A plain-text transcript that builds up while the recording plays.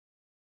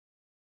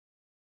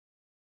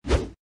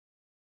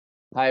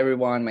Hi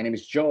everyone, my name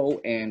is Joe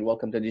and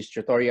welcome to this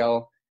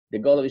tutorial. The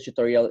goal of this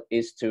tutorial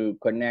is to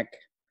connect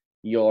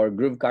your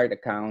GrooveKart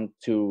account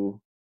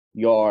to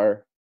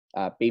your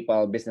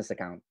PayPal business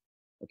account,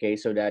 okay,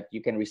 so that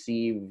you can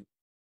receive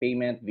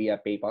payment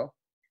via PayPal.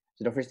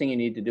 So the first thing you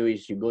need to do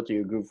is you go to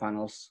your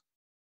GrooveFunnels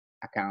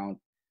account,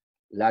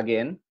 log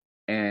in,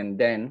 and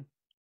then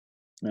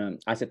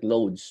as it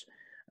loads,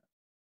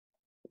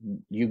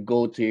 you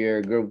go to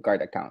your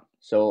GrooveKart account.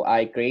 So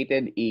I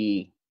created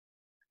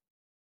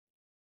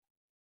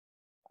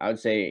I would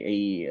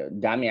say a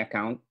dummy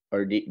account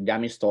or the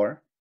dummy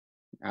store.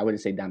 I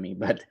wouldn't say dummy,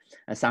 but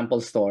a sample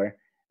store,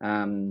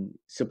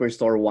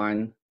 superstore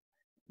one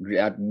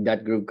dot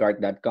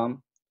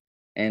groovekart.com.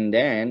 And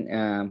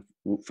then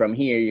from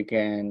here, you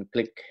can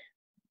click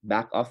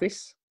back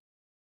office.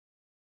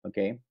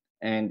 Okay.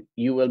 And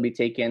you will be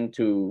taken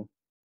to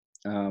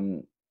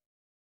the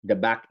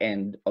back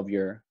end of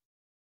your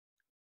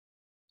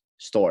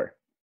store.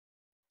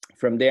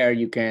 From there,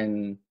 you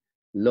can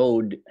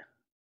load,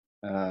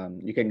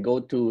 you can go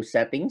to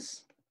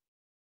settings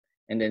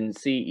and then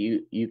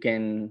you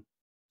can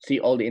see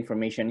all the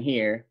information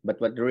here, but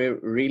what we're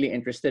really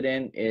interested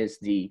in is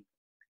the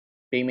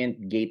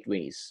payment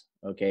gateways.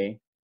 Okay,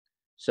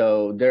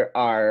 so there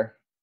are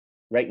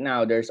right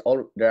now there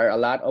are a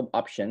lot of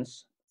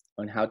options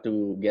on how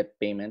to get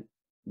payment.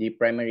 The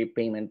primary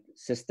payment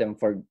system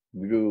for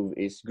Groove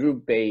is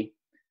Groove Pay,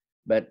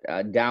 but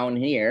down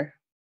here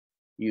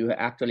you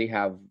actually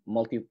have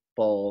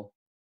multiple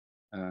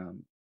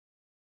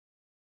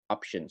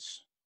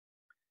options.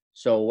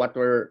 So what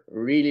we're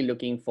really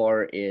looking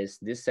for is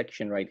this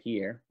section right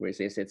here where it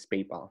says it's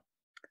PayPal.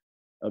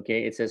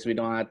 Okay, it says we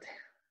do not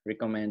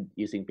recommend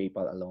using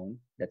PayPal alone.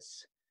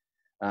 That's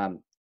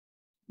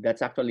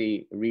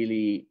actually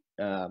really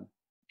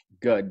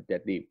good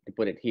that they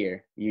put it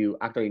here. You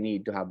actually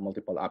need to have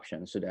multiple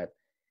options so that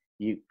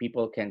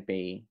people can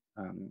pay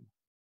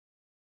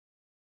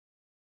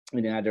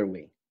in another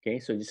way. Okay,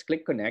 so just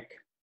click connect,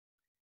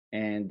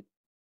 and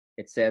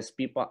it says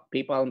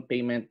PayPal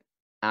payment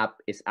app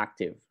is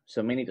active.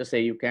 So meaning to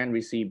say you can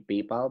receive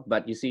PayPal,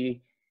 but you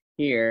see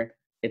here,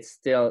 it's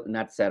still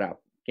not set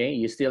up. Okay,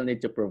 you still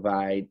need to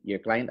provide your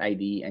client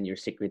ID and your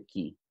secret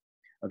key.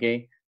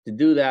 Okay, to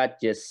do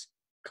that, just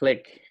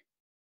click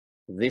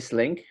this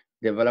link,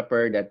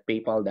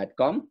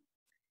 developer.paypal.com,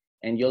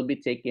 and you'll be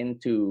taken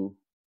to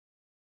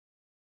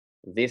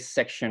this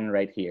section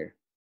right here.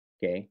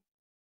 Okay,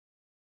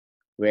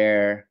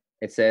 where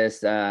it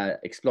says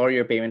explore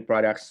your payment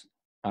products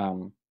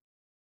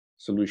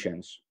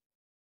solutions.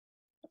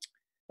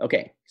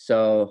 Okay,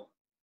 so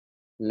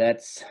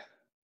let's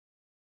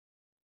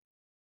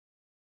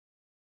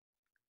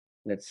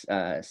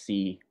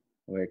see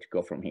where to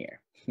go from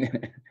here.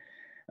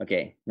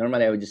 Okay,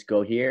 normally I would just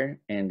go here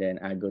and then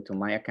I go to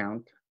my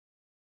account,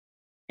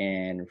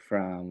 and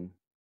from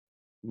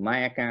my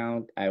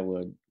account I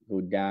would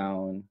go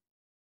down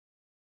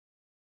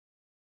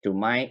to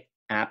my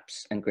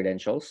apps and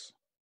credentials.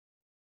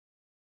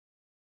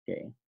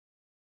 Okay,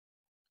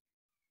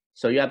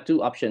 so you have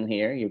two options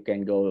here. You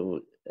can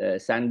go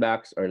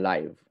sandbox or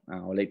live. I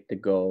would like to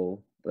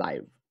go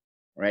live,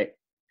 right?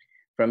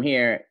 From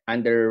here,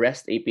 under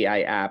REST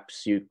API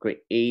apps, you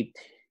create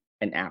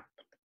an app.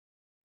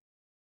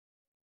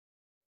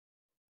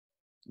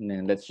 And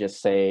then let's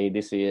just say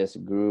this is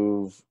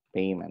Groove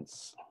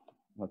Payments.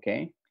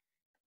 Okay,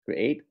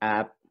 create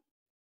app.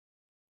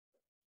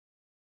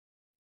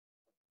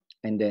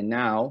 And then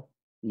now,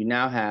 you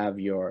now have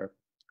your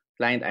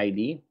client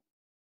ID,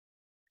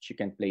 which you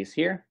can place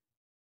here.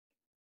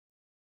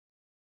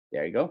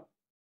 There you go.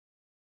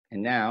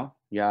 And now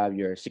you have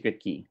your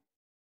secret key.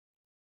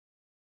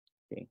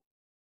 Okay.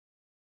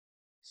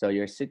 So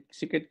your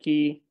secret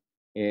key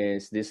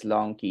is this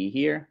long key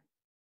here.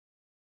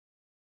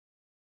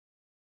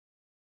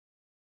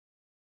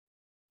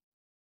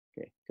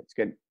 Okay, that's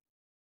good.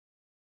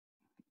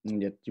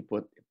 And that you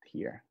put it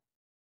here.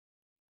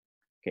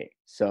 Okay,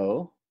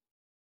 so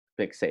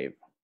click save.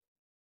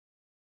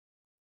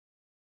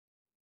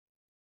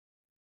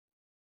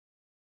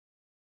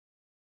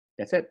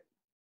 That's it.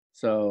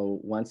 So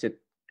once it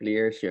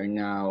clears, you're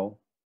now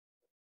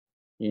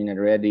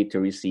ready to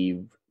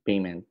receive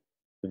payment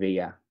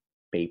via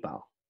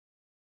PayPal. All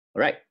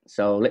right,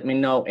 so let me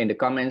know in the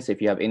comments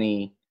if you have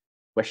any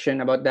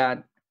question about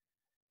that,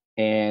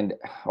 and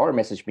or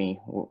message me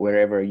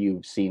wherever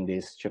you've seen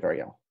this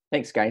tutorial.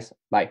 Thanks, guys.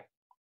 Bye.